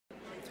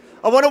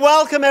I want to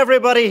welcome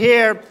everybody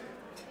here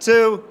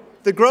to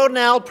the Groat and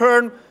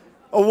Alpern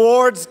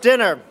Awards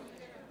Dinner.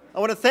 I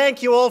want to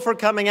thank you all for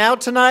coming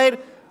out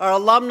tonight, our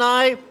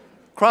alumni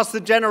across the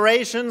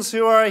generations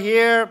who are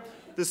here,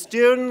 the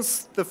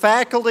students, the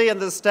faculty, and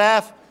the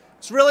staff.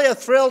 It's really a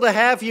thrill to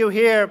have you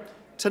here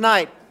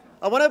tonight.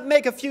 I want to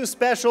make a few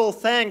special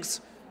thanks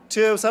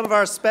to some of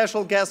our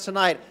special guests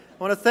tonight.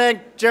 I want to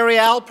thank Jerry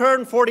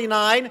Alpern,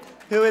 49,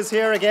 who is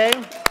here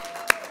again.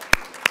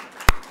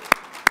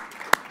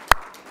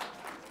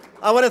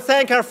 I want to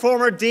thank our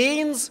former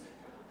deans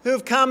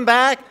who've come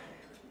back,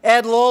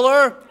 Ed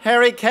Lawler,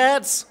 Harry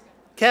Katz,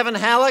 Kevin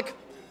Halleck.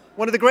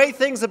 One of the great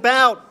things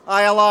about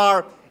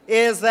ILR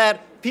is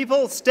that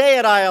people stay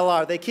at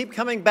ILR. They keep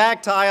coming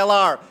back to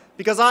ILR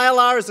because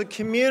ILR is a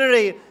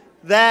community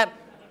that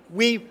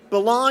we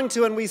belong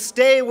to and we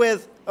stay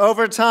with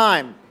over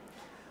time.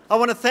 I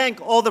want to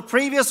thank all the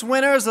previous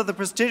winners of the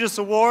prestigious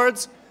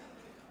awards,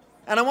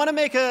 and I want to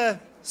make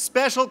a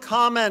special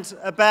comment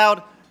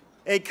about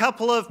a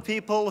couple of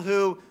people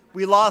who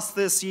we lost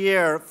this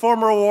year,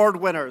 former award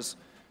winners.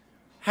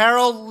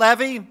 Harold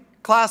Levy,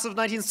 class of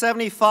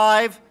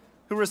 1975,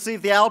 who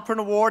received the Alpern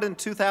Award in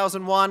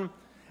 2001,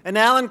 and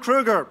Alan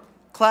Kruger,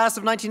 class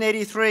of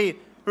 1983,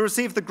 who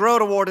received the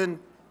Groat Award in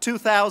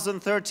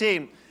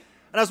 2013. And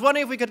I was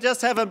wondering if we could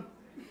just have a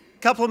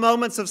couple of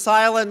moments of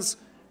silence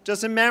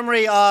just in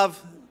memory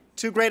of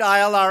two great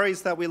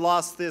ILRs that we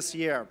lost this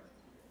year.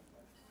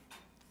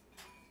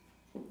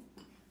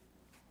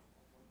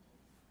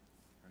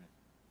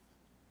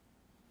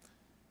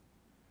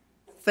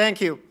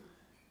 Thank you.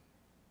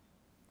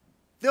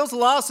 Those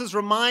losses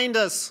remind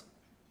us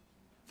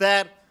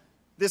that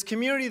this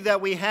community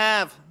that we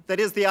have, that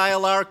is the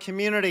ILR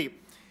community,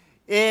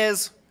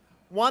 is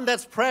one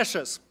that's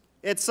precious.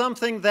 It's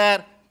something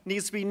that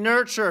needs to be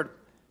nurtured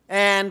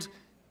and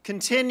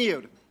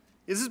continued.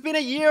 This has been a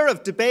year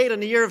of debate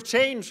and a year of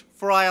change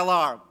for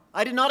ILR.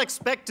 I did not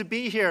expect to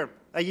be here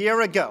a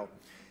year ago.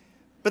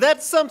 But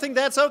that's something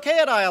that's okay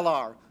at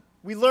ILR.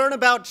 We learn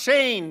about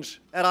change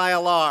at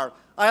ILR.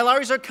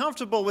 ILRs are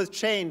comfortable with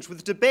change,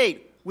 with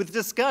debate, with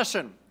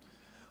discussion.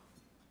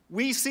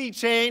 We see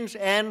change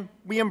and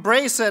we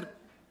embrace it,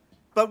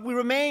 but we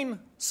remain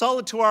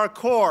solid to our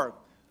core.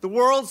 The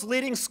world's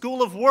leading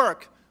school of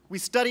work. We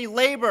study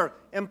labor,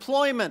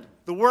 employment,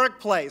 the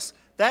workplace.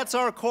 That's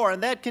our core,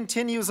 and that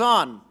continues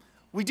on.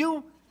 We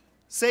do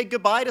say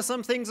goodbye to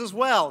some things as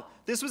well.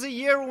 This was a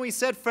year when we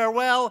said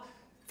farewell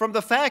from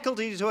the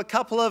faculty to a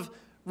couple of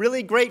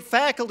really great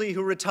faculty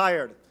who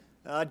retired.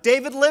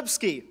 David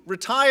Lipsky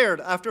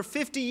retired after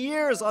 50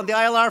 years on the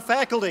ILR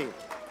faculty.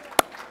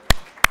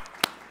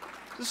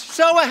 Just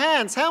show of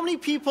hands, how many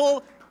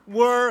people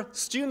were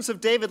students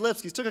of David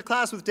Lipsky? Took a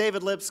class with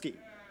David Lipsky?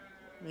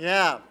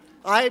 Yeah,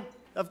 I've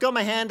got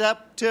my hand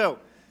up too.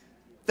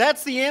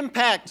 That's the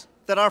impact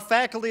that our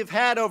faculty have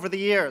had over the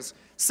years.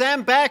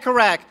 Sam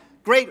Bacharach,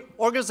 great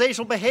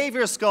organizational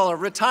behavior scholar,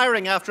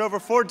 retiring after over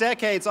 4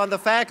 decades on the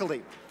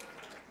faculty.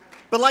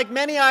 But like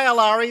many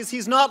ILRs,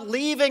 he's not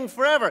leaving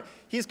forever.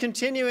 He's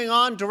continuing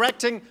on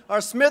directing our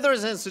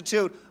Smithers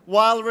Institute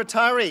while a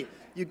retiree.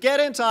 You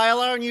get into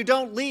ILR and you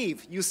don't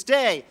leave. You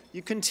stay.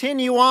 You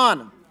continue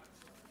on.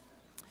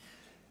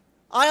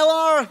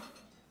 ILR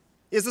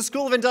is the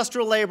School of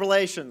Industrial Labor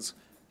Relations.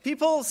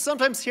 People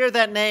sometimes hear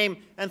that name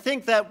and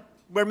think that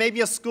we're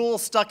maybe a school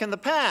stuck in the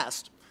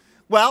past.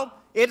 Well,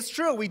 it's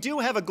true. We do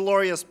have a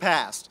glorious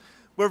past.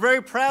 We're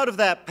very proud of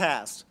that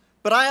past.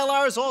 But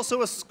ILR is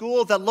also a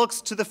school that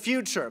looks to the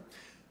future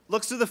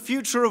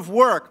of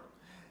work.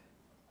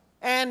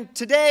 And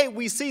today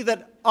we see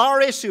that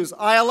our issues,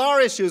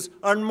 ILR issues,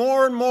 are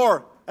more and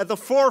more at the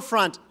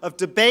forefront of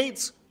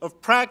debates, of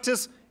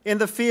practice in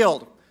the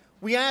field.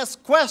 We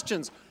ask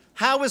questions.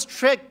 How is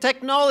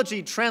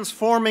technology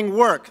transforming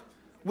work?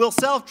 Will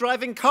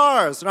self-driving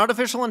cars and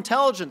artificial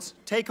intelligence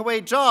take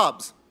away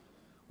jobs?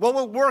 What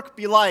will work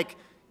be like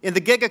in the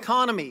gig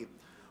economy?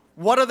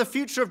 What are the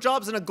future of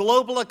jobs in a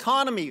global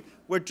economy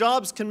where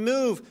jobs can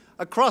move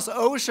across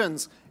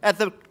oceans at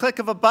the click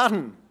of a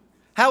button?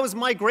 How is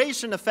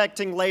migration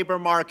affecting labor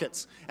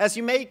markets? As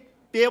you may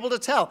be able to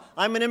tell,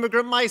 I'm an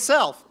immigrant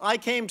myself. I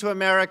came to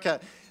America.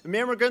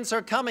 Immigrants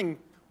are coming,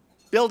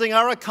 building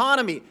our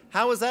economy.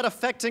 How is that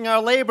affecting our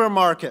labor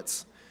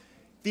markets?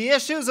 The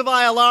issues of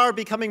ILR are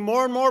becoming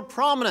more and more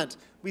prominent.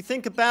 We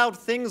think about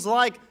things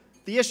like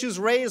the issues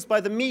raised by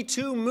the Me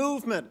Too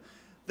movement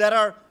that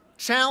are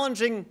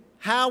challenging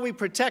how we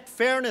protect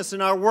fairness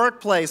in our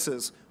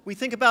workplaces. We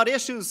think about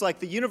issues like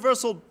the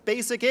universal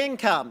basic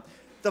income,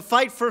 the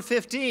fight for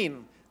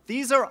 15.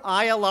 These are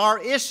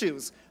ILR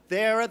issues.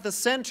 They're at the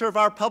center of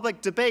our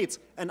public debates,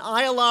 and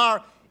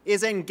ILR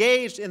is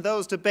engaged in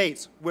those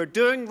debates. We're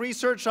doing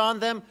research on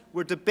them,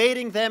 we're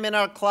debating them in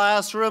our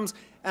classrooms,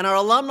 and our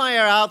alumni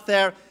are out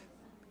there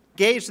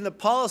engaged in the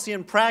policy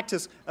and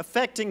practice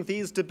affecting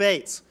these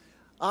debates.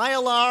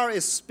 ILR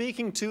is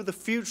speaking to the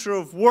future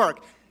of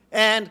work,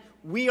 and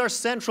we are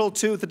central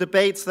to the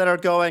debates that are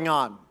going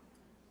on.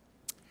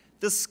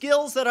 The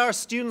skills that our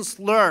students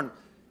learn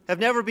have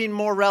never been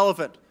more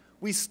relevant.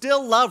 We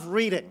still love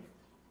reading.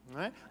 All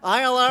right?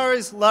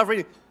 ILRs love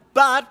reading,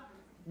 but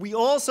we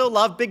also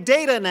love big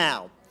data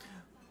now.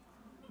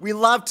 We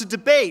love to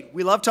debate.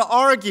 We love to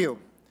argue.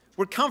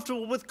 We're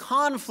comfortable with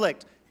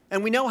conflict,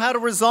 and we know how to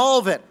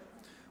resolve it.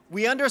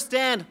 We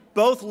understand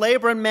both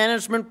labor and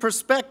management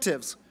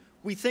perspectives.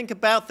 We think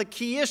about the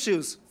key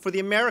issues for the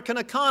American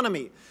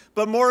economy.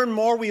 But more and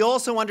more, we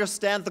also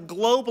understand the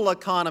global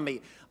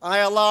economy.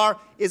 ILR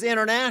is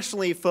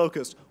internationally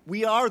focused.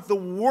 We are the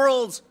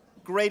world's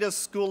greatest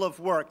school of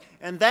work,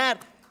 and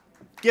that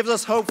gives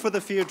us hope for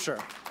the future.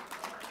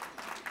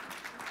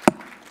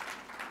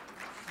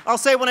 I'll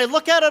say, when I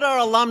look out at our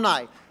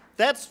alumni,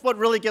 that's what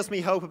really gives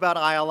me hope about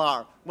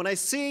ILR. When I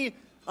see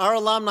our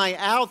alumni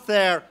out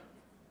there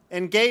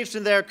engaged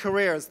in their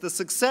careers, the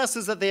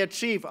successes that they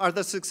achieve are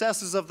the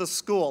successes of the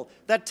school.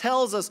 That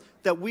tells us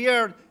that we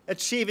are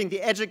achieving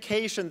the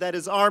education that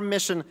is our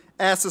mission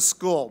as a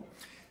school.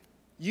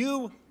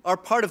 You are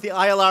part of the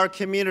ILR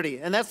community,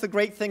 and that's the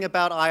great thing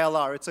about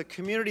ILR. It's a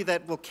community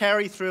that will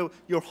carry through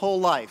your whole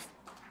life.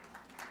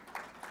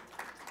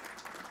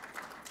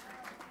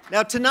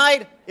 Now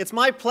tonight, it's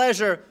my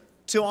pleasure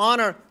to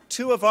honor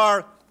two of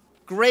our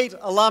great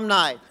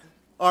alumni,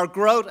 our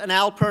Groat and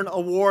Alpern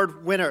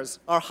Award winners,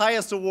 our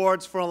highest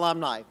awards for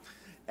alumni.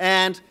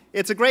 And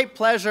it's a great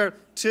pleasure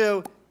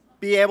to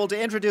be able to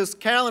introduce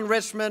Carolyn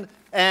Richmond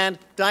and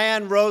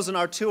Diane Rosen,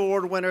 our two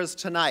award winners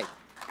tonight.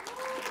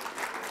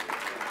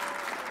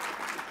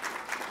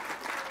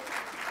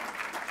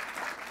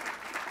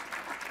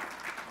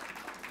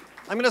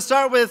 I'm going to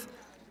start with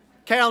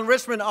Carolyn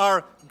Richmond,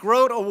 our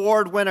Groat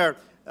Award winner.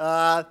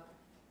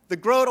 The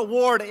Groat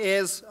Award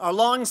is our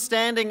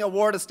long-standing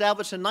award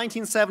established in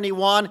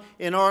 1971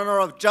 in honor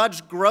of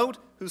Judge Groat,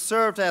 who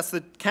served as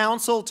the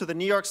counsel to the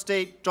New York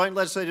State Joint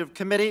Legislative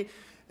Committee,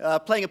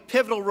 playing a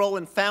pivotal role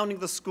in founding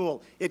the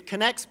school. It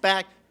connects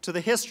back to the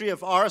history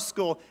of our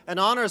school and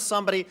honors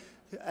somebody,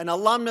 an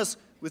alumnus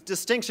with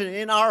distinction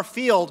in our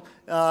field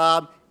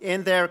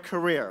in their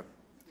career.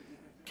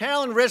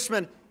 Carolyn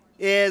Richmond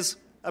is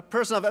a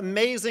person of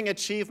amazing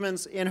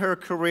achievements in her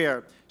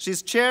career.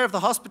 She's chair of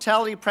the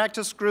Hospitality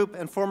Practice Group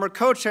and former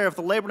co-chair of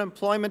the Labor and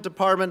Employment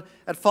Department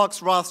at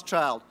Fox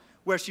Rothschild,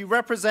 where she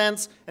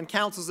represents and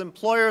counsels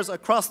employers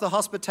across the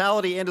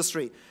hospitality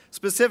industry,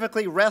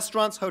 specifically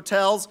restaurants,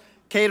 hotels,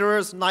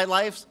 caterers,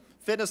 nightlifes,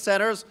 fitness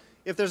centers.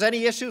 If there's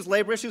any issues,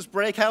 labor issues,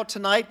 break out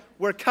tonight,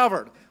 we're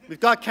covered. We've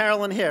got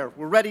Carolyn here.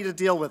 We're ready to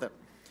deal with it.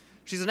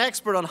 She's an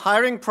expert on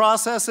hiring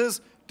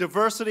processes,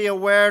 diversity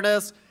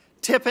awareness,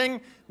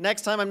 tipping.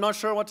 Next time I'm not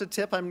sure what to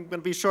tip, I'm going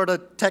to be sure to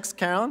text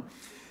Carolyn.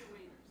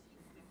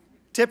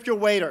 Tip your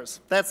waiters.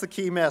 That's the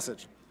key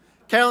message.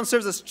 Carolyn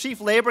serves as Chief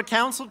Labor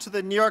Counsel to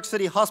the New York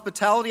City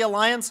Hospitality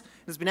Alliance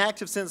and has been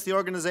active since the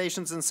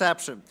organization's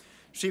inception.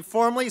 She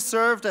formerly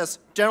served as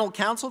General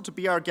Counsel to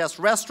Be Our Guest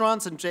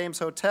Restaurants and James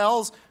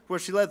Hotels, where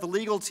she led the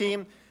legal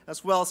team,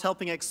 as well as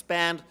helping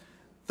expand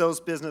those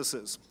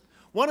businesses.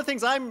 One of the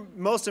things I'm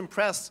most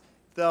impressed,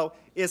 though,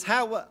 is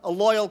how a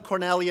loyal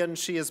Cornellian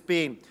she has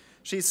been.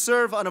 She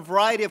served on a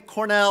variety of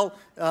Cornell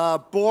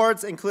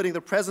boards, including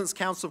the President's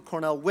Council of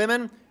Cornell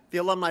Women, the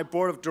Alumni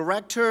Board of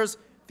Directors,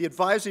 the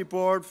Advisory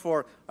Board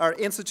for our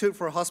Institute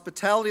for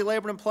Hospitality,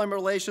 Labor, and Employment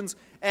Relations,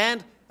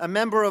 and a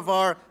member of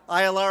our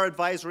ILR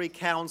Advisory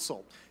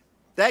Council.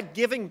 That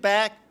giving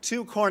back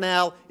to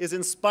Cornell is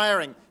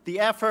inspiring, the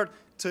effort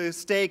to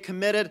stay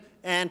committed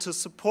and to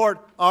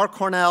support our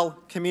Cornell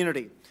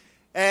community.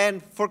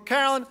 And for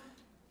Carolyn,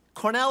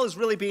 Cornell has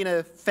really been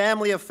a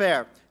family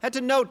affair. I had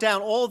to note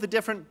down all the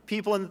different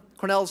people in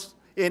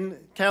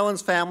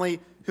Carolyn's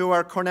family who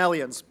are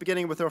Cornellians,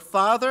 beginning with her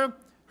father,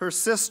 her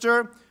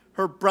sister,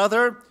 her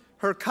brother,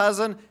 her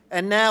cousin,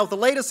 and now, the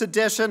latest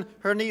addition,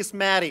 her niece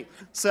Maddie.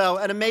 So,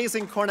 an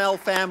amazing Cornell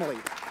family.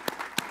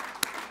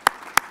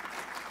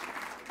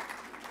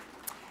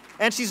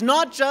 And she's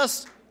not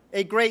just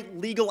a great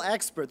legal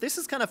expert. This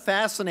is kind of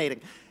fascinating.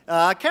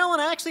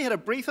 Carolyn actually had a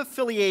brief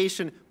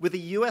affiliation with the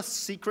U.S.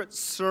 Secret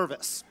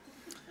Service.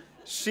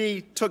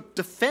 She took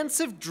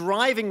defensive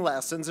driving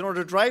lessons in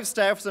order to drive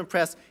staffers and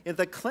press in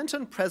the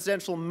Clinton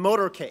presidential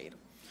motorcade.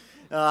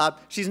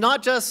 She's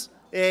not just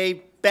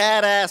a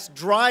badass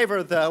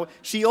driver, though.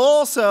 She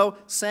also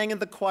sang in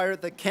the choir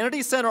at the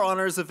Kennedy Center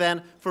Honors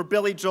event for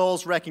Billy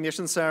Joel's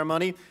recognition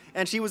ceremony,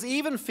 and she was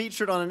even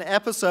featured on an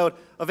episode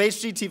of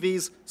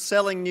HGTV's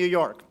Selling New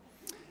York.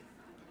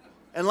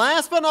 And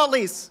last but not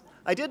least,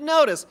 I did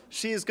notice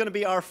she is going to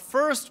be our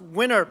first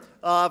winner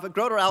of a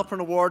Groat or Alpern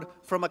Award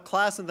from a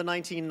class in the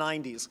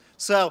 1990s.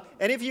 So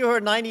any of you who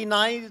are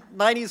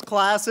 90s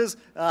classes,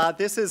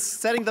 this is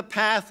setting the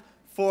path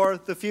for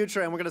the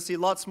future, and we're going to see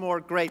lots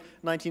more great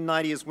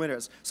 1990s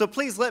winners. So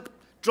please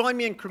join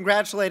me in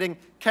congratulating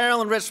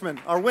Carolyn Richmond,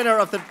 our winner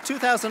of the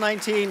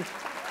 2019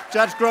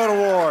 Judge Groat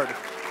Award.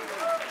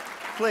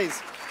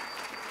 Please.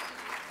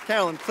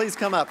 Carolyn, please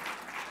come up.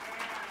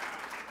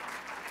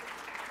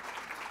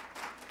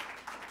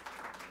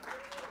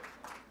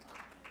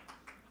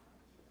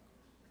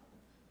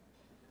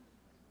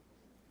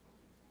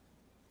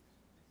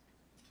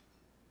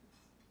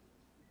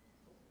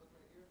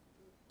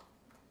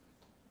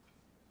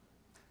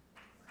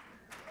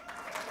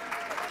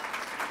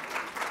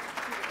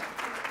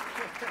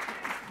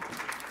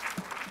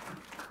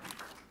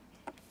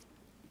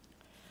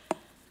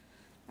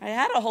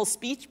 had a whole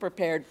speech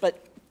prepared,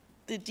 but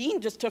the dean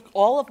just took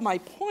all of my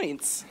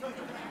points.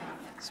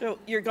 So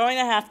you're going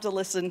to have to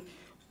listen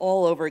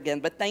all over again.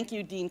 But thank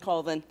you, Dean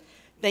Colvin.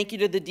 Thank you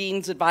to the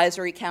Dean's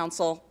Advisory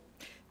Council,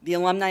 the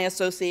Alumni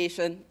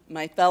Association,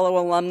 my fellow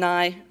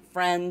alumni,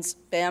 friends,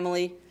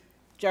 family.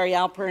 Jerry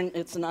Alpern,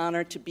 it's an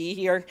honor to be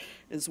here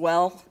as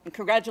well. And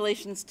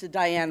congratulations to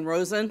Diane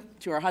Rosen,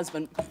 to her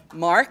husband,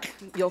 Mark.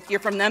 You'll hear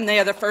from them. They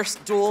are the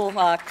first dual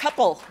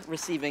couple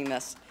receiving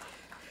this.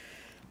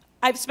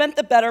 I've spent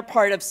the better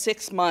part of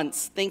 6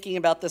 months thinking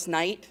about this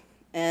night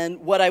and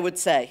what I would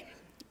say.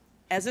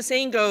 As the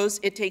saying goes,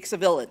 it takes a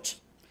village.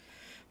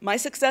 My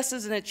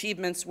successes and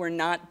achievements were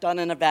not done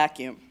in a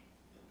vacuum.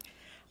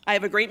 I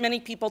have a great many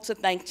people to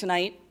thank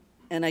tonight,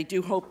 and I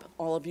do hope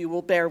all of you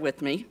will bear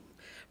with me.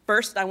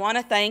 First, I want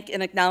to thank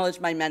and acknowledge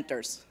my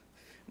mentors,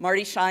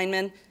 Marty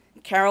Scheinman,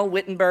 Carol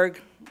Wittenberg,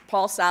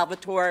 Paul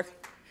Salvatore,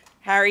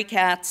 Harry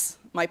Katz,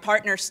 my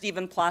partner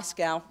Stephen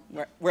Plaskow,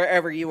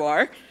 wherever you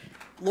are,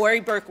 Lori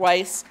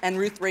Burke-Weiss, and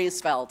Ruth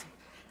Raisfeld.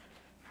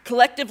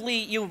 Collectively,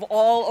 you've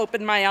all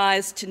opened my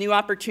eyes to new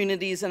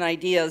opportunities and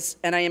ideas,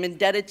 and I am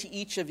indebted to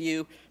each of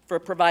you for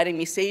providing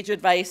me sage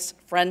advice,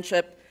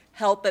 friendship,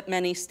 help at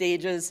many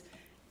stages,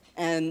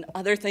 and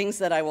other things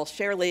that I will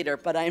share later,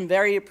 but I am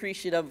very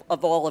appreciative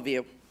of all of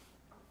you.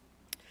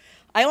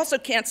 I also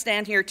can't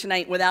stand here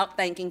tonight without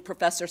thanking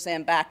Professor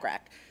Sam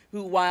Bachrach,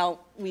 who,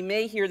 while we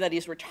may hear that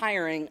he's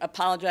retiring,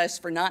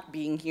 apologized for not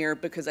being here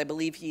because I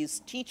believe he's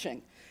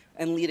teaching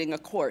and leading a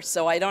course,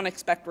 so I don't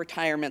expect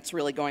retirement's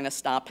really going to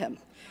stop him.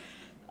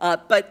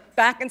 But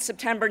back in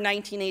September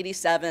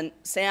 1987,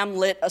 Sam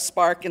lit a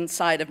spark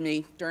inside of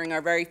me during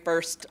our very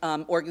first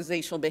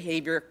organizational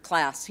behavior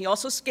class. He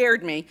also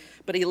scared me,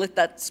 but he lit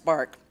that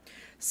spark.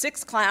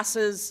 6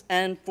 classes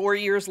and 4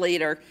 years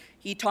later,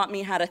 he taught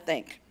me how to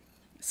think.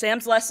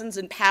 Sam's lessons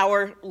in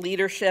power,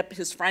 leadership,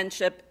 his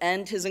friendship,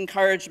 and his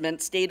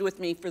encouragement stayed with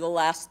me for the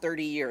last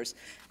 30 years,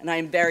 and I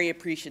am very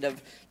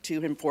appreciative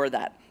to him for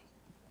that.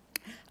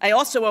 I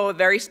also owe a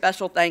very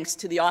special thanks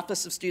to the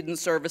Office of Student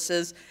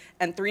Services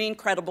and 3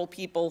 incredible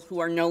people who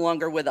are no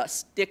longer with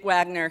us, Dick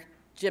Wagner,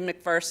 Jim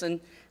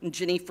McPherson, and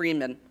Ginny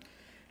Freeman.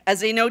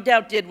 As they no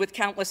doubt did with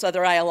countless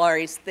other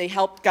ILRs, they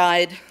helped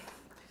guide,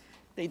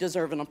 they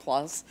deserve an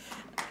applause.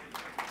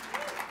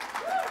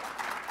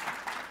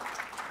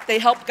 They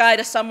helped guide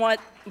a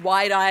somewhat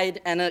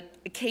wide-eyed and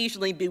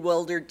occasionally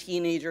bewildered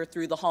teenager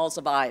through the halls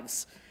of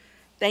Ives.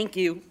 Thank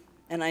you,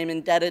 and I am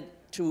indebted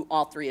to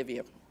all 3 of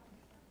you.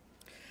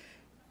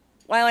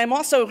 While I'm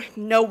also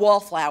no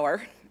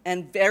wallflower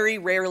and very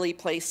rarely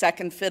play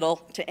second fiddle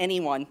to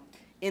anyone,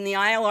 in the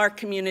ILR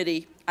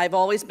community, I've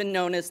always been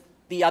known as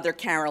the other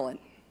Carolyn.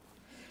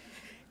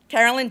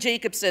 Carolyn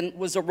Jacobson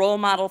was a role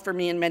model for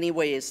me in many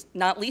ways,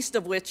 not least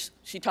of which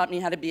she taught me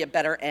how to be a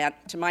better aunt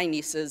to my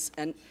nieces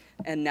and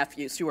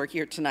nephews who are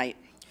here tonight.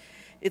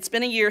 It's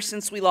been a year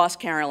since we lost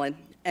Carolyn,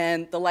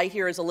 and the light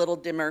here is a little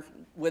dimmer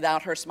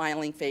without her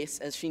smiling face,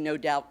 as she no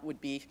doubt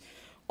would be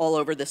all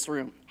over this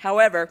room.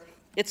 However,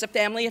 it's a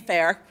family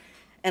affair,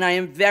 and I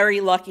am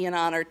very lucky and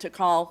honored to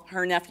call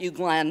her nephew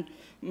Glenn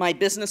my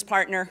business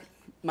partner,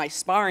 my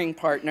sparring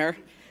partner,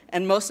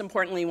 and most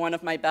importantly, one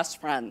of my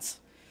best friends.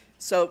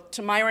 So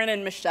to Myron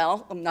and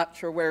Michelle, I'm not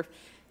sure where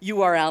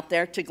you are out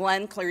there, to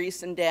Glenn,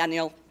 Clarice, and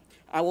Daniel,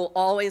 I will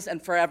always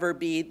and forever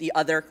be the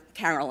other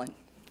Carolyn.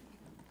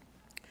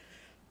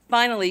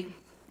 Finally,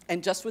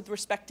 and just with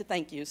respect to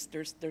thank yous,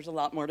 there's a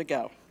lot more to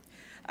go.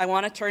 I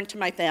want to turn to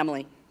my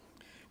family.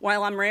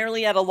 While I'm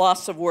rarely at a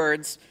loss of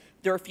words,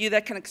 there are a few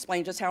that can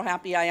explain just how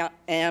happy I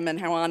am and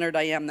how honored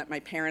I am that my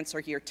parents are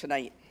here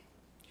tonight.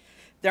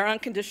 Their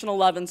unconditional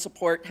love and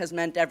support has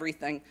meant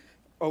everything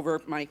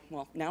over my,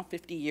 well, now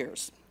 50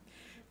 years.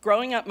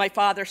 Growing up, my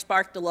father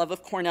sparked the love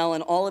of Cornell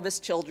in all of his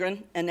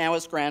children and now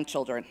his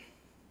grandchildren.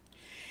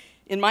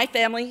 In my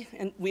family,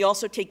 and we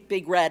also take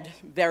Big Red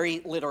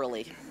very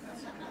literally.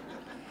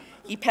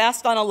 He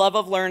passed on a love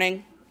of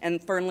learning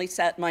and firmly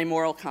set my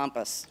moral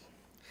compass.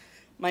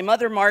 My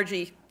mother,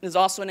 Margie, is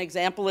also an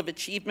example of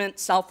achievement,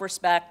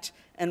 self-respect,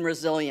 and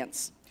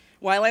resilience.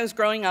 While I was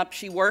growing up,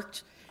 she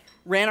worked,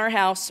 ran our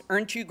house,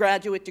 earned 2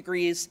 graduate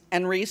degrees,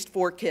 and raised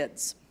 4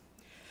 kids.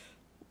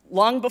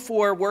 Long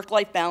before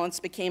work-life balance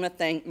became a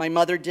thing, my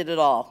mother did it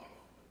all.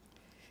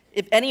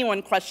 If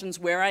anyone questions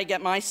where I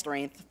get my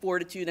strength,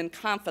 fortitude, and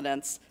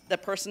confidence, the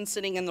person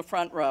sitting in the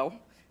front row,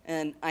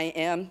 and I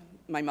am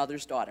my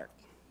mother's daughter.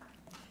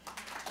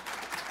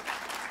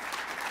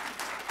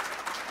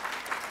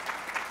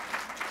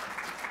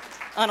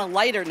 On a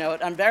lighter note,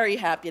 I'm very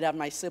happy to have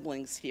my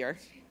siblings here.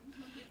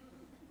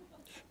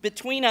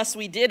 Between us,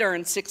 we did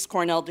earn 6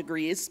 Cornell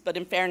degrees, but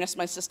in fairness,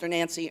 my sister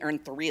Nancy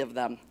earned 3 of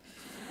them.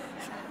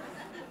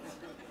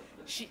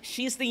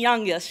 She's the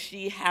youngest.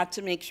 She had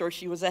to make sure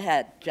she was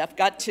ahead. Jeff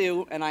got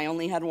 2, and I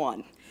only had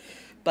 1.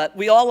 But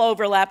we all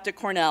overlapped at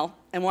Cornell,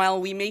 and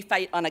while we may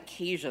fight on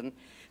occasion,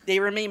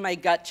 they remain my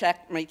gut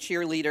check, my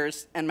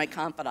cheerleaders, and my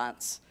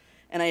confidants.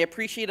 And I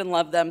appreciate and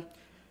love them,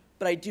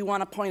 but I do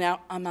want to point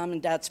out I'm Mom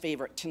and Dad's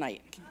favorite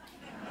tonight.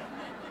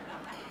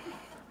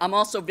 I'm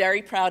also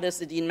very proud, as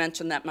the dean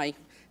mentioned, that my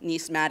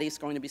niece Maddie's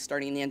going to be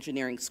starting the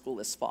engineering school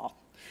this fall.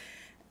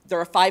 There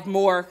are 5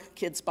 more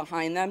kids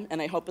behind them,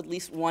 and I hope at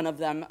least one of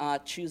them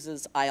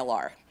chooses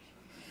ILR.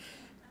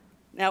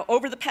 Now,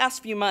 over the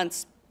past few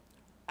months,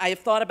 I have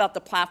thought about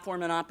the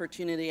platform and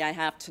opportunity I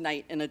have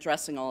tonight in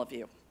addressing all of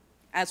you.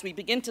 As we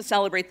begin to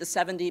celebrate the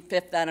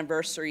 75th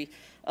anniversary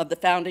of the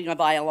founding of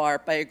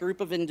ILR by a group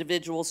of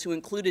individuals who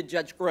included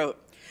Judge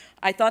Groat,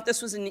 I thought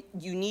this was a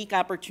unique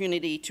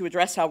opportunity to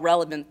address how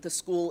relevant the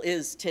school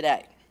is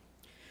today.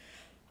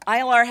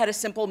 ILR had a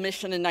simple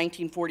mission in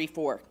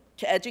 1944,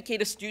 to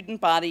educate a student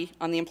body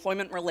on the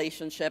employment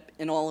relationship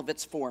in all of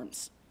its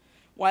forms.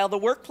 While the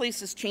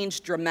workplace has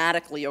changed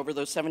dramatically over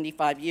those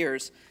 75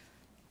 years,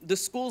 the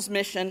school's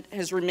mission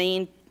has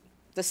remained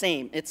the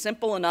same. It's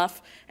simple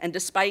enough, and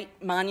despite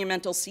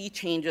monumental sea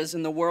changes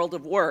in the world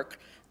of work,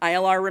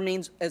 ILR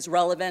remains as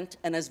relevant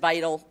and as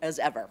vital as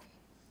ever.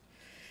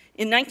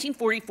 In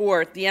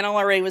 1944, the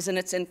NLRA was in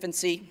its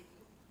infancy.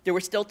 There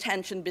was still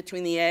tension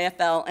between the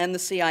AFL and the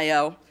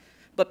CIO,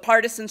 but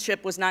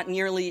partisanship was not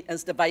nearly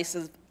as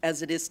divisive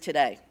as it is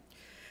today.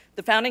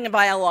 The founding of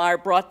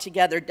ILR brought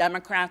together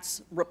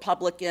Democrats,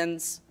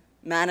 Republicans,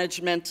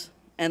 management,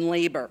 and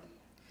labor.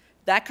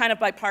 That kind of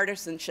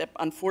bipartisanship,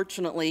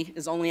 unfortunately,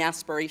 is only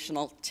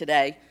aspirational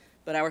today,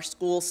 but our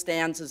school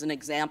stands as an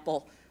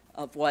example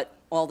of what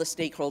all the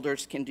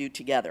stakeholders can do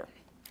together.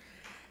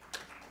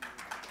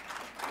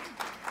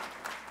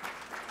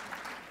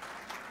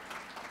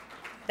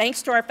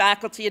 Thanks to our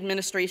faculty,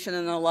 administration,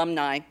 and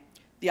alumni,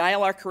 the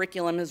ILR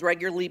curriculum has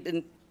regularly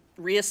been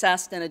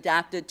reassessed and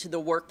adapted to the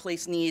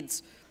workplace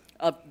needs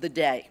of the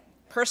day.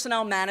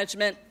 Personnel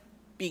management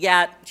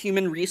begat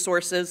human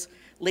resources.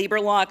 Labor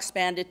law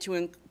expanded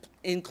to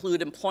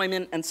include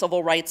employment and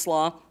civil rights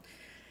law.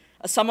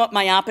 A somewhat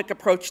myopic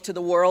approach to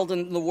the world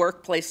and the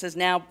workplace has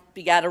now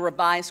begat a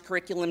revised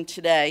curriculum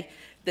today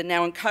that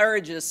now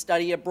encourages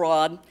study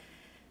abroad.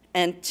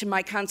 And to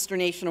my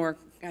consternation, or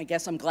I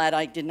guess I'm glad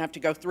I didn't have to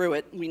go through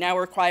it, we now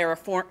require a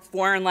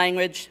foreign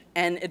language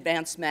and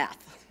advanced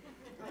math.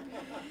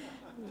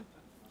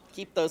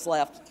 Keep those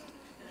left.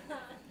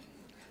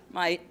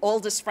 My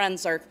oldest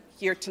friends are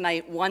here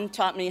tonight. One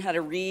taught me how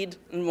to read,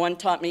 and one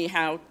taught me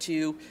how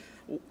to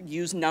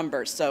use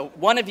numbers. So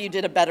one of you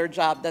did a better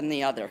job than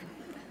the other.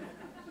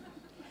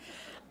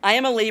 I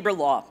am a labor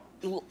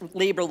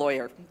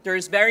lawyer. There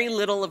is very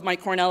little of my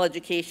Cornell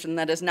education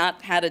that has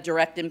not had a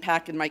direct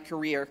impact in my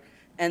career,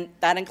 and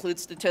that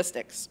includes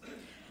statistics.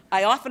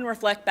 I often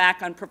reflect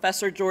back on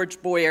Professor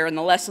George Boyer and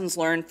the lessons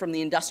learned from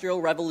the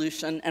Industrial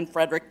Revolution and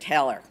Frederick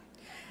Taylor.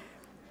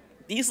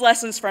 These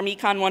lessons from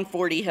Econ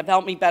 140 have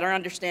helped me better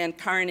understand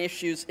current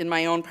issues in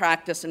my own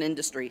practice and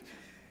industry.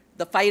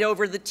 The fight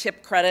over the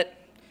tip credit,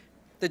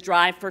 the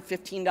drive for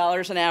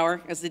 $15 an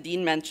hour, as the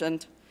dean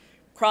mentioned,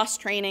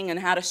 cross-training, and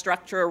how to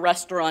structure a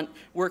restaurant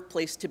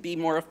workplace to be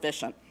more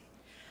efficient.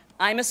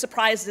 I'm as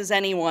surprised as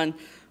anyone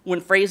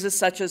when phrases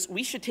such as,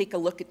 "we should take a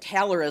look at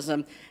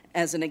Taylorism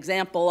as an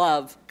example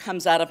of,"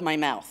 comes out of my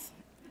mouth.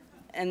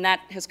 And that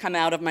has come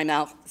out of my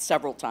mouth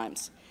several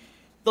times.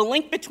 The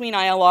link between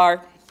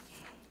ILR,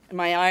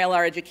 my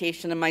ILR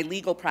education, and my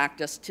legal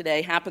practice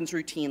today happens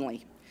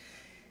routinely.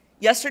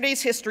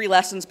 Yesterday's history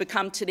lessons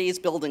become today's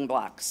building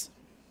blocks.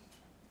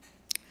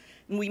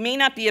 We may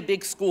not be a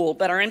big school,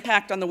 but our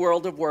impact on the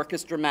world of work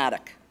is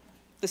dramatic.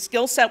 The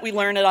skill set we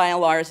learn at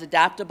ILR is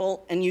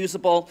adaptable and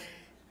usable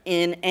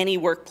in any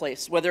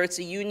workplace, whether it's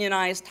a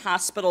unionized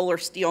hospital or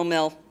steel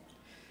mill,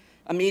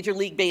 a Major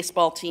League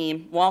Baseball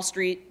team, Wall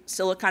Street,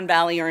 Silicon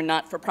Valley, or a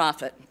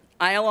not-for-profit.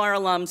 ILR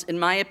alums, in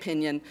my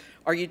opinion,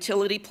 are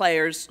utility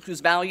players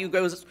whose value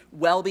goes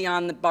well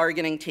beyond the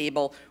bargaining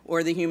table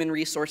or the human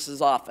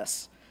resources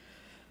office.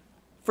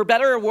 For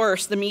better or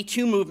worse, the Me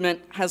Too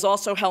movement has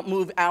also helped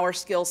move our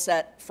skill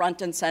set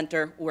front and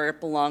center where it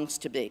belongs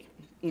to be,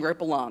 where it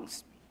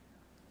belongs.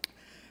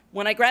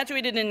 When I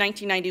graduated in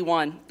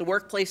 1991, the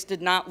workplace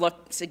did not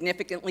look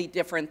significantly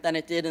different than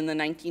it did in the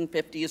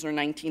 1950s or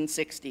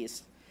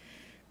 1960s.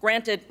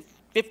 Granted,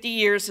 50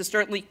 years has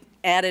certainly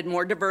added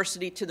more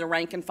diversity to the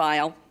rank and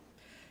file,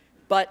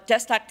 but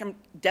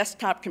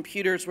desktop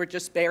computers were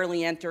just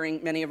barely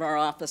entering many of our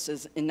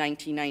offices in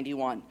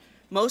 1991.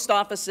 Most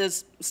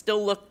offices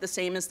still look the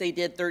same as they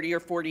did 30 or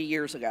 40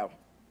 years ago.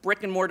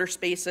 Brick and mortar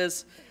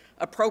spaces,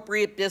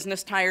 appropriate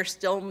business attire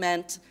still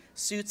meant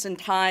suits and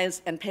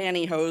ties and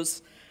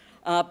pantyhose,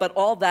 but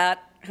all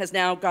that has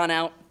now gone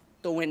out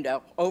the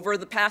window. Over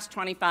the past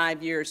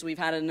 25 years, we've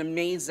had an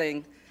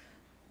amazing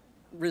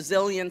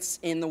resilience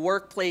in the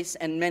workplace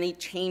and many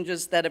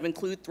changes that have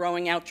included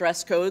throwing out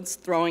dress codes,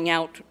 throwing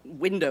out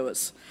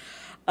windows.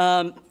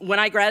 When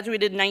I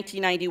graduated in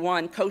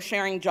 1991,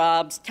 co-sharing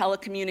jobs,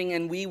 telecommuting,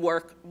 and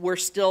WeWork were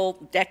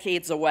still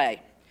decades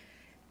away.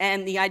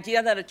 And the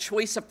idea that a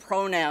choice of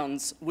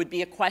pronouns would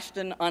be a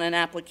question on an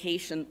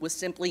application was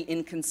simply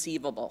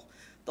inconceivable.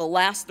 The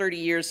last 30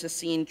 years has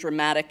seen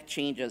dramatic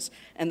changes,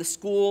 and the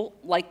school,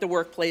 like the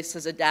workplace,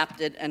 has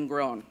adapted and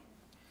grown.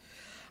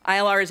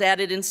 ILR has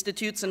added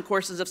institutes and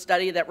courses of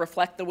study that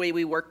reflect the way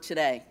we work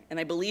today, and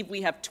I believe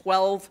we have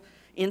 12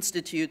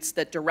 institutes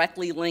that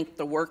directly link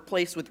the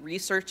workplace with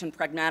research and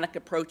pragmatic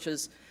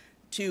approaches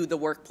to the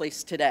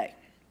workplace today.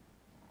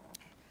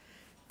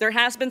 There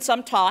has been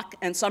some talk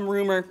and some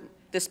rumor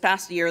this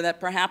past year that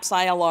perhaps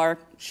ILR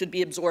should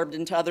be absorbed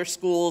into other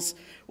schools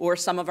or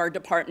some of our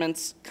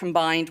departments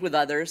combined with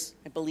others.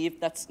 I believe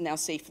that's now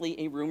safely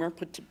a rumor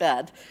put to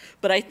bed.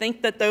 But I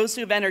think that those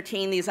who have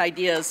entertained these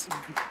ideas,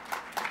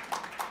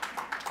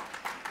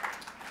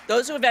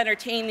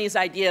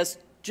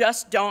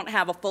 just don't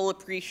have a full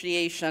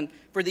appreciation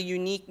for the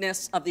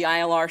uniqueness of the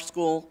ILR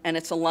school and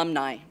its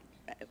alumni.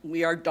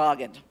 We are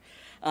dogged.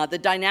 The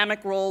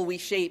dynamic role we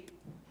shape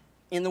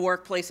in the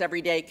workplace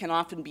every day can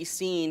often be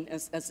seen,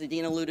 as the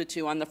Dean alluded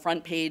to, on the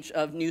front page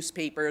of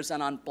newspapers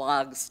and on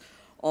blogs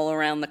all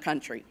around the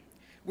country.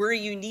 We're a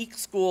unique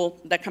school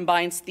that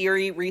combines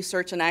theory,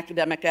 research, and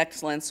academic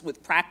excellence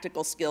with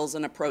practical skills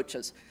and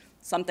approaches,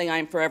 something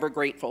I'm forever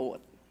grateful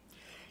with.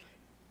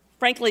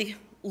 Frankly,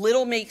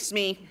 little makes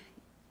me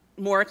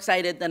more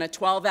excited than a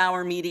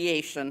 12-hour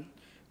mediation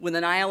with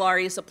an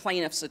ILR as a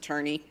plaintiff's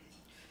attorney,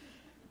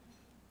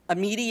 a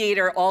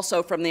mediator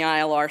also from the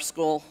ILR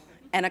school,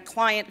 and a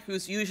client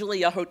who's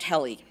usually a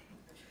hotelie.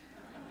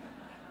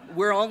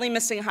 We're only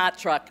missing Hot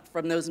Truck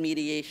from those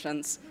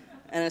mediations.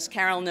 And as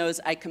Carol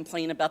knows, I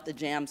complain about the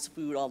Jam's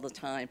food all the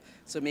time,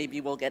 so maybe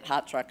we'll get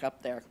Hot Truck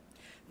up there.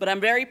 But I'm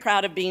very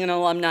proud of being an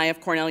alumni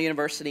of Cornell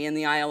University and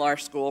the ILR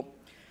school.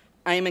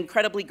 I am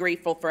incredibly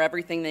grateful for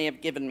everything they have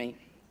given me.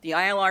 The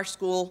ILR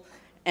school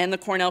and the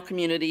Cornell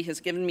community has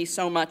given me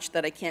so much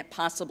that I can't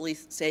possibly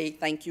say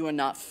thank you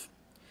enough.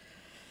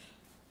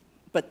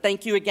 But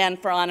thank you again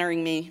for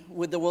honoring me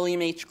with the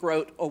William H.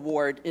 Groat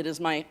Award. It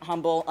is my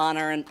humble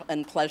honor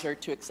and pleasure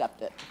to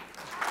accept it.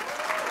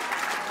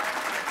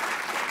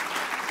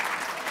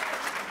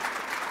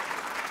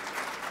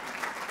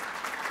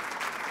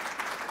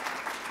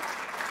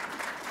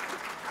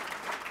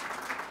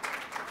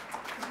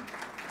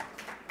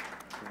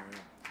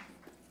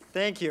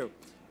 Thank you.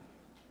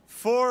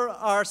 For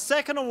our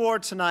second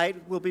award tonight,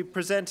 we'll be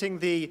presenting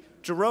the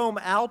Groat and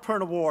Alpern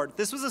Award.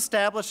 This was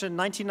established in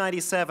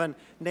 1997,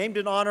 named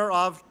in honor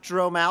of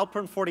Groat and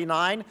Alpern,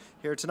 49,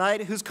 here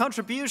tonight, whose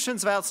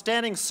contributions of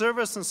outstanding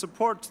service and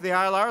support to the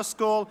ILR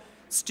School,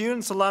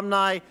 students,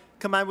 alumni,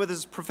 combined with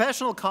his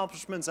professional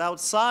accomplishments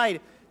outside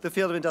the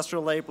field of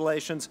industrial labor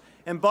relations,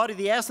 embody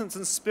the essence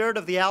and spirit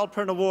of the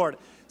Alpern Award,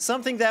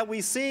 something that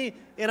we see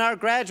in our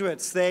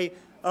graduates. They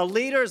are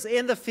leaders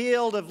in the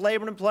field of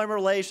labor and employment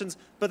relations,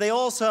 but they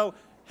also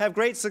have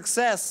great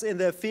success in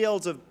the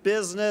fields of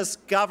business,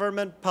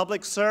 government,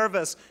 public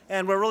service,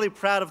 and we're really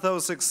proud of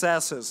those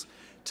successes.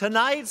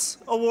 Tonight's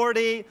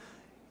awardee,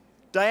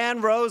 Diane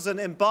Rosen,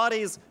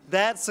 embodies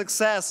that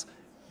success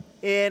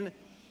in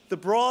the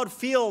broad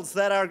fields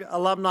that our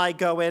alumni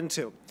go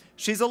into.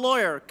 She's a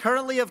lawyer,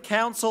 currently of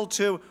counsel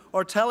to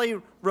Ortelli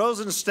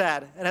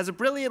Rosenstadt, and has a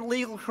brilliant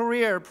legal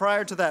career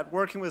prior to that,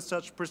 working with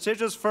such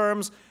prestigious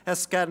firms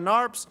as Skadden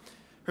Arps.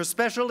 Her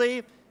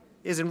specialty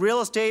is in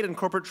real estate and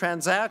corporate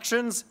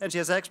transactions, and she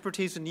has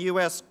expertise in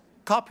U.S.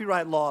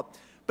 copyright law.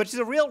 But she's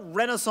a real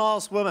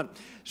Renaissance woman.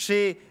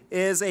 She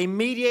is a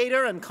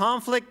mediator and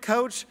conflict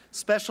coach,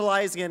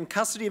 specializing in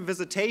custody and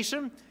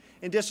visitation.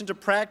 In addition to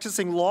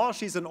practicing law,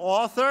 she's an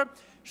author.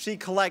 She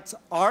collects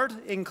art,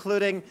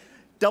 including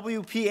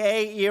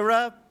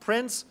WPA-era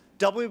prints.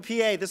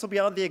 WPA, this will be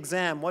on the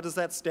exam. What does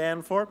that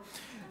stand for?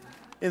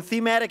 In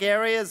thematic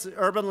areas,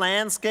 urban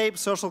landscape,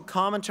 social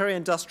commentary,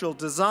 industrial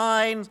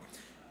design.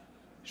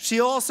 She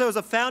also is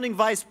a founding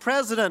vice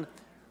president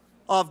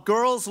of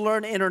Girls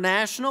Learn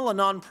International, a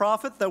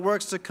nonprofit that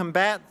works to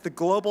combat the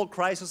global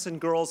crisis in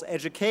girls'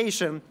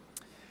 education.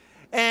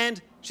 And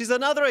she's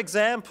another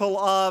example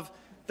of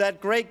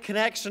that great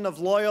connection of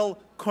loyal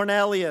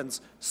Cornellians,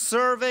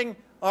 serving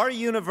our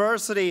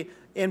university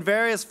in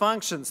various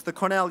functions: the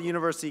Cornell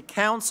University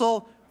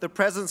Council, the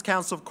President's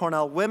Council of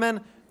Cornell Women,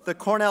 the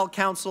Cornell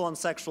Council on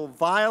Sexual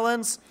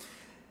Violence,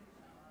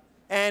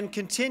 and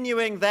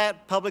continuing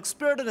that public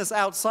spiritedness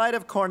outside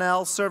of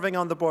Cornell, serving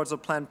on the boards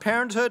of Planned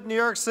Parenthood, New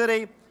York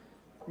City,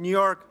 New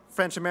York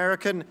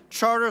French-American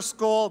Charter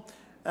School,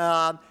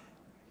 and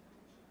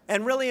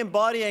really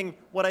embodying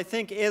what I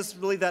think is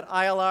really that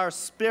ILR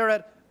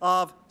spirit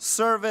of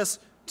service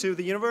to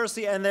the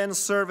university and then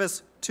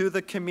service to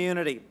the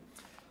community.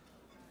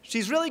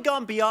 She's really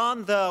gone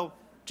beyond, though,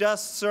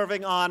 just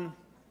serving on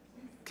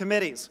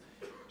committees.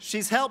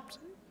 She's helped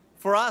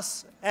for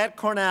us at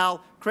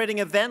Cornell, creating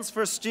events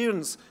for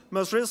students,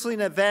 most recently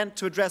an event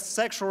to address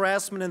sexual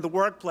harassment in the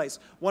workplace,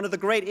 one of the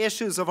great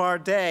issues of our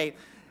day.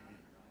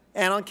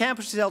 And on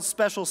campus, she's held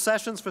special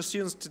sessions for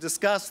students to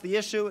discuss the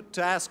issue,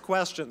 to ask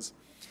questions.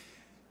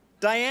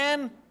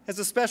 Diane has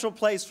a special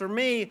place for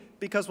me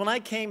because when I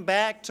came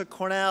back to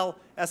Cornell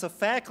as a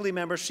faculty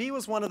member, she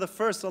was one of the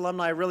first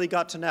alumni I really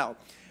got to know.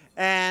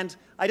 And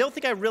I don't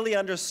think I really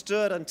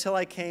understood until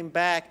I came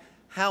back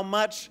how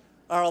much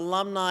our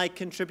alumni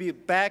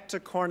contribute back to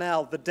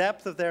Cornell, the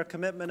depth of their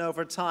commitment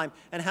over time,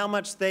 and how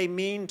much they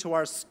mean to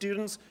our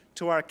students,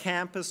 to our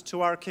campus,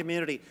 to our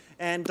community.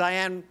 And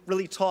Diane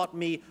really taught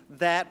me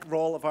that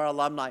role of our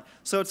alumni.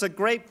 So it's a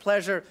great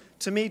pleasure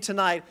to me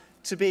tonight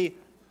to be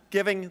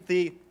giving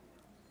the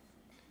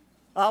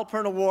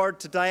Alpern Award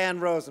to Diane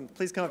Rosen.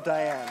 Please come up,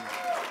 Diane.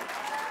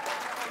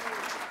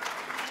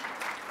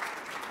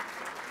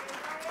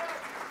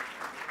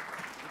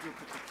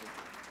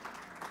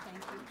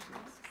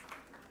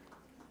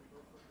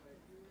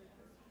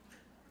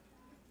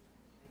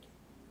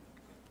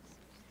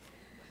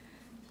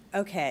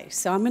 Okay,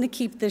 so I'm going to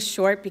keep this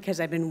short because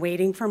I've been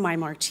waiting for my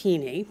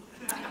martini,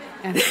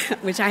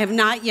 which I have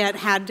not yet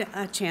had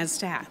a chance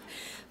to have.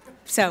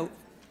 So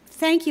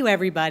thank you,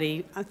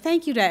 everybody.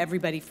 Thank you to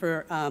everybody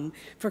for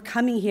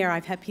coming here.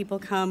 I've had people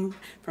come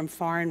from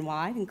far and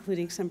wide,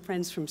 including some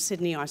friends from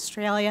Sydney,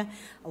 Australia.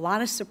 A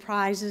lot of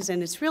surprises,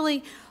 and it's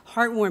really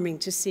heartwarming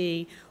to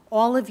see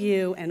all of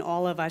you and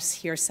all of us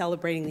here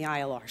celebrating the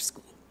ILR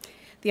School.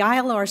 The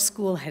ILR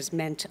School has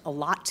meant a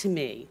lot to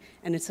me,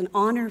 and it's an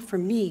honor for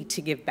me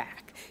to give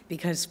back,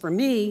 because for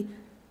me,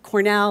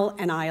 Cornell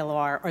and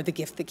ILR are the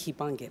gift that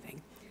keep on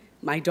giving.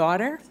 My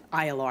daughter,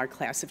 ILR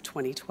class of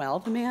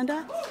 2012,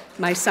 Amanda.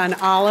 My son,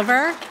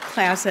 Oliver,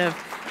 class of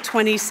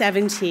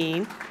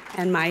 2017.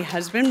 And my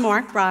husband,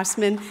 Mark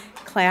Brossman,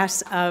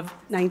 class of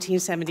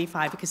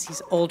 1975, because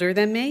he's older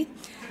than me.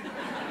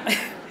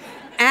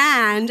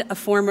 And a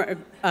former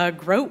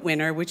Groat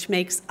winner, which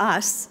makes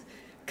us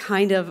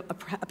kind of a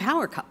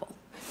power couple.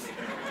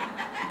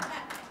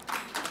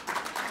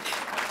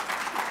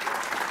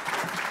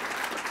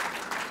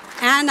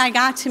 And I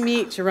got to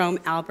meet Groat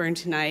and Alpern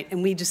tonight,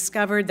 and we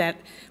discovered that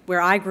where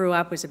I grew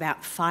up was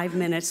about 5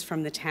 minutes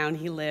from the town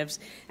he lives,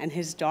 and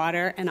his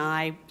daughter and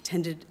I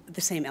attended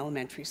the same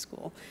elementary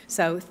school.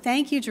 So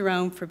thank you,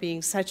 Jerome, for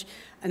being such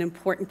an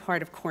important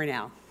part of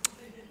Cornell.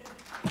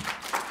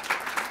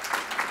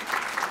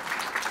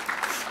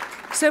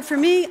 So for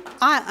me,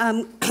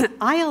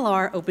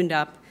 ILR opened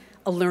up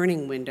a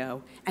learning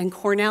window, and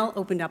Cornell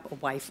opened up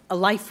a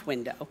life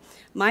window.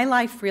 My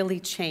life really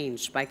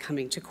changed by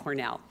coming to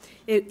Cornell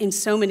in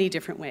so many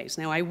different ways.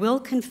 Now, I will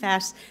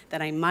confess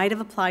that I might have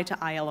applied to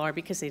ILR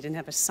because they didn't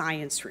have a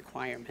science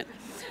requirement.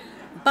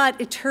 But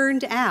it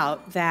turned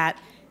out that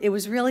it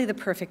was really the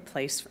perfect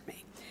place for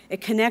me. It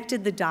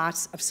connected the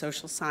dots of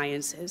social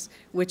sciences,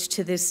 which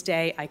to this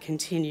day I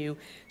continue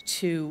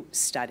to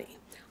study.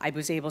 I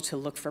was able to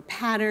look for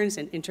patterns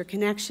and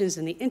interconnections,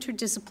 and the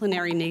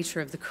interdisciplinary nature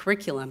of the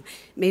curriculum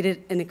made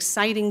it an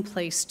exciting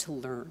place to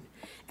learn.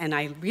 And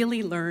I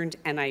really learned,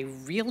 and I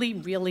really,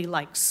 really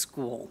liked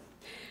school.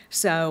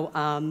 So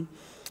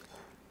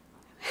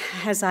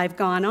as I've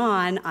gone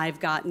on, I've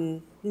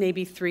gotten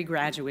maybe 3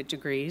 graduate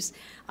degrees.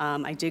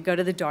 I did go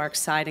to the dark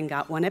side and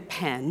got one at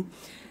Penn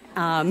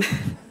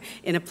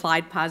in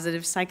applied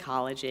positive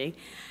psychology.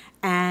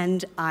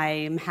 And I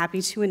am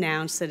happy to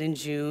announce that in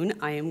June,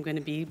 I am going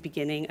to be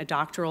beginning a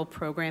doctoral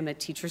program at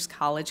Teachers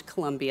College,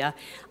 Columbia.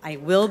 I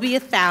will be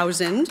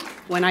 1,000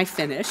 when I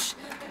finish,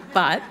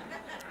 but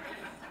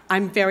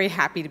I'm very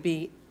happy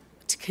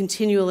to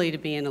continually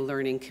be in a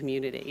learning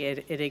community.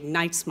 It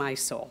ignites my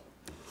soul.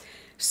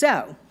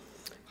 So,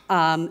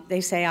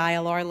 they say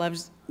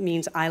ILR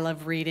means I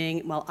love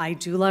reading. Well, I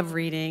do love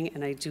reading,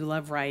 and I do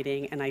love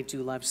writing, and I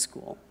do love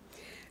school.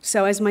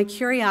 So as my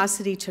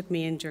curiosity took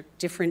me in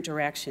different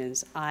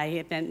directions, I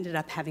have ended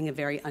up having a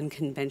very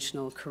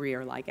unconventional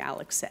career, like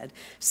Alex said.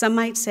 Some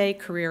might say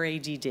career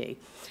ADD.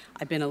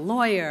 I've been a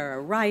lawyer,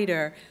 a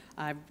writer,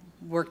 I've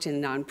worked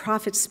in the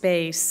nonprofit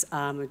space,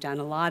 I've done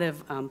a lot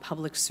of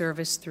public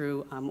service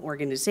through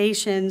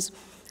organizations.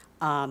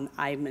 I'm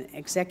an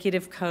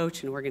executive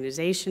coach, an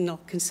organizational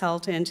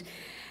consultant,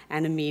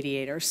 and a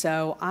mediator.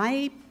 So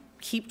I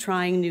keep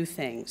trying new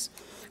things.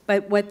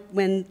 But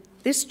when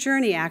this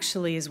journey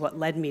actually is what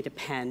led me to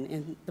Penn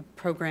in the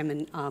program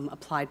in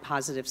applied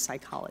positive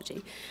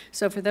psychology.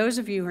 So for those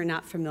of you who are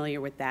not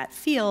familiar with that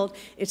field,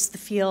 it's the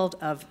field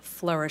of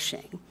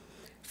flourishing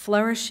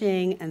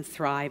and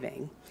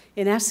thriving.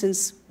 In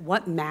essence,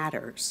 what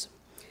matters?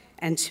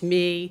 And to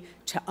me,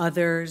 to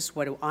others,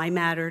 what do I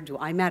matter? Do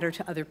I matter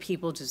to other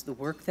people? Does the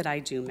work that I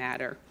do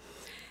matter?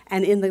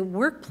 And in the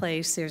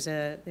workplace, there's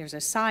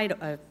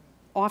a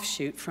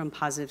offshoot from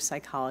positive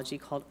psychology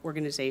called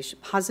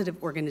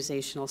positive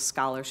organizational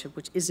scholarship,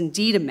 which is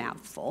indeed a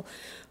mouthful,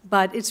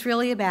 but it's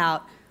really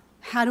about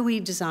how do we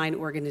design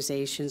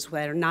organizations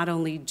that not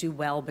only do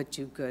well but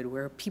do good,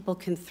 where people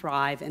can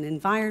thrive, and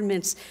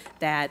environments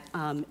that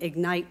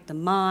ignite the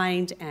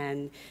mind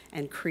and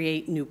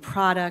create new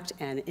product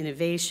and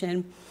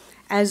innovation,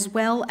 as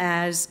well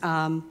as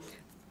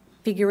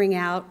figuring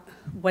out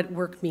what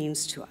work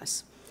means to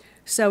us.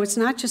 So it's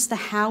not just the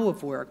how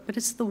of work, but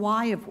it's the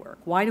why of work.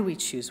 Why do we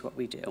choose what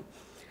we do?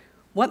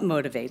 What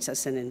motivates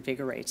us and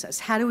invigorates us?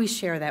 How do we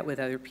share that with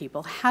other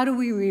people? How do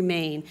we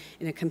remain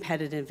in a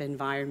competitive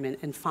environment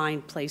and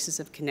find places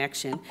of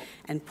connection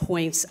and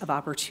points of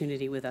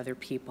opportunity with other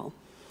people?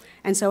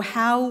 And so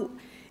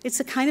it's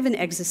a kind of an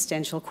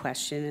existential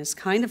question. It's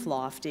kind of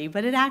lofty,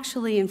 but it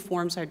actually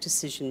informs our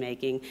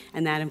decision-making,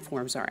 and that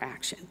informs our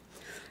action.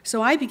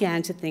 So I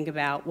began to think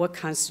about what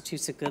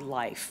constitutes a good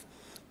life.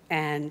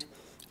 and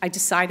I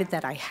decided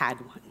that I had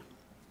one.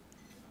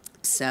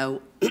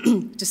 So,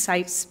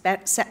 despite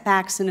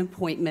setbacks and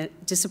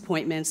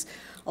disappointments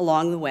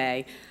along the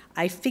way,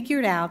 I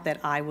figured out that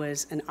I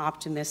was an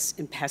optimist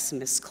in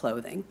pessimist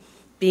clothing.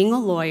 Being a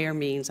lawyer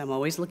means I'm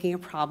always looking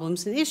at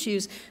problems and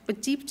issues,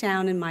 but deep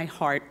down in my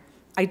heart,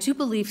 I do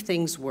believe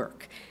things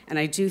work, and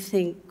I do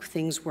think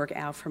things work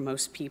out for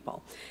most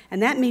people.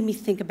 And that made me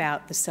think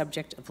about the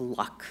subject of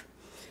luck.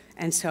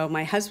 And so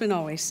my husband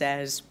always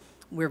says,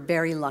 we're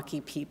very lucky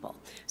people.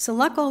 So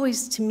luck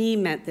always, to me,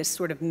 meant this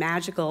sort of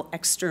magical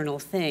external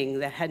thing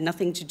that had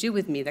nothing to do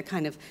with me, that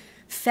kind of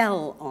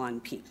fell on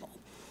people.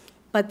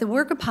 But the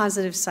work of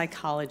positive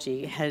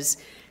psychology has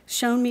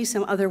shown me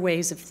some other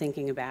ways of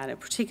thinking about it,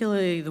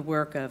 particularly the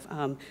work of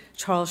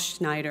Charles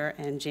Schneider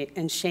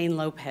and Shane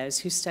Lopez,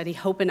 who study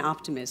hope and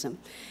optimism.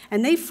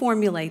 And they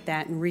formulate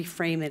that and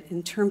reframe it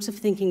in terms of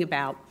thinking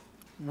about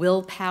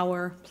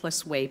willpower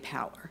plus way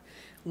power.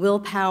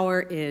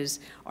 Willpower is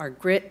our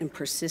grit and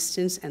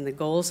persistence and the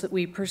goals that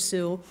we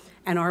pursue,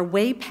 and our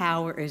way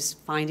power is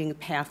finding a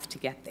path to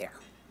get there.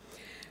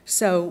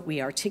 So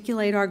we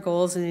articulate our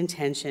goals and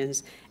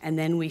intentions, and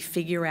then we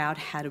figure out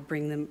how to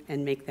bring them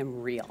and make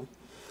them real.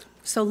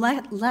 So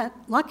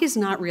luck is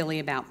not really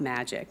about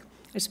magic.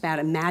 It's about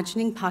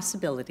imagining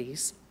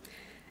possibilities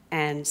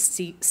and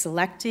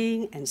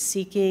selecting and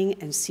seeking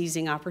and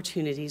seizing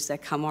opportunities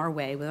that come our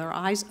way with our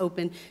eyes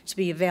open to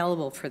be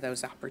available for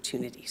those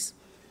opportunities.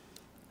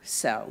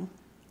 So,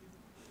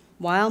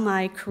 while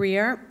my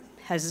career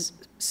has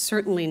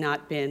certainly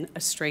not been a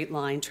straight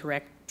line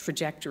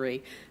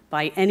trajectory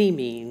by any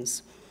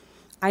means,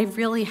 I've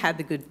really had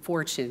the good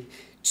fortune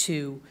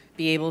to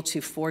be able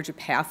to forge a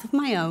path of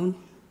my own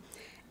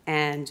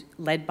and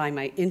led by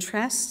my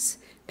interests,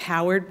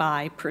 powered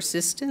by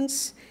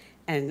persistence,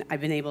 and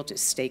I've been able to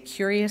stay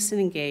curious and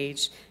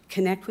engaged,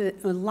 connect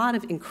with a lot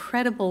of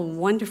incredible,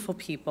 wonderful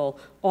people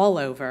all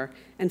over,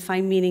 and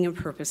find meaning and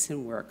purpose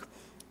in work.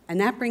 And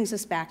that brings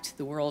us back to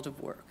the world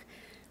of work.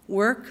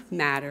 Work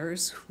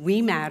matters.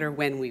 We matter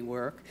when we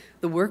work.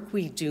 The work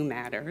we do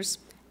matters.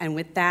 And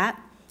with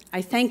that,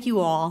 I thank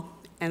you all,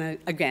 and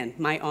again,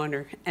 my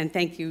honor, and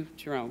thank you,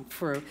 Jerome,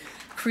 for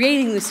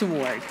creating this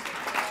award.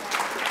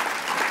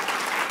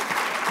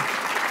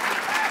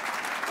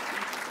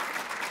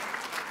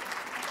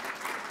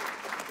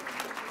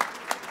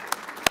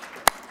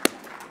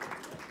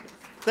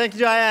 Thank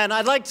you, Diane.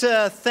 I'd like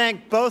to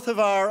thank both of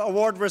our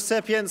award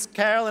recipients,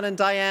 Carolyn and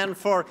Diane,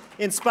 for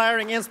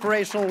inspiring,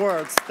 inspirational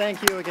words.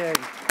 Thank you again.